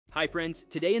Hi friends,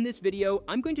 today in this video,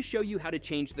 I'm going to show you how to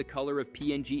change the color of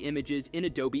PNG images in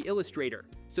Adobe Illustrator.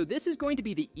 So this is going to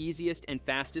be the easiest and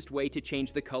fastest way to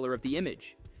change the color of the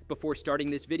image. Before starting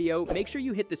this video, make sure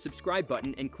you hit the subscribe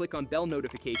button and click on bell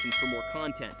notifications for more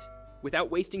content.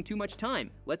 Without wasting too much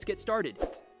time, let's get started.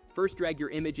 First, drag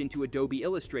your image into Adobe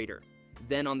Illustrator.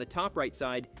 Then on the top right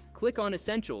side, click on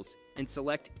Essentials and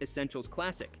select Essentials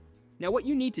Classic. Now what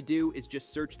you need to do is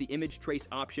just search the image trace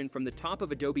option from the top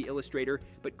of Adobe Illustrator,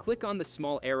 but click on the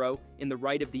small arrow in the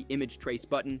right of the image trace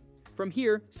button. From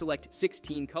here, select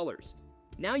 16 colors.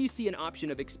 Now you see an option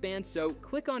of expand, so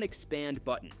click on Expand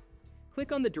button.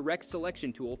 Click on the direct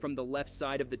selection tool from the left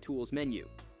side of the tools menu.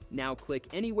 Now click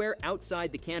anywhere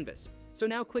outside the canvas. So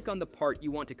now click on the part you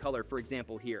want to color, for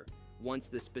example here. Once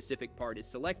the specific part is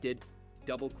selected,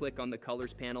 double-click on the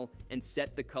Colors panel and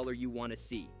set the color you want to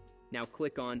see. Now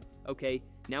click on OK.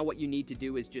 Now what you need to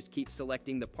do is just keep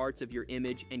selecting the parts of your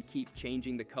image and keep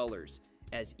changing the colors.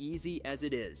 As easy as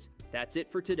it is. That's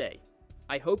it for today.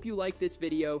 I hope you like this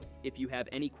video. If you have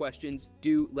any questions,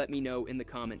 do let me know in the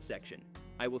comments section.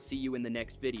 I will see you in the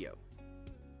next video.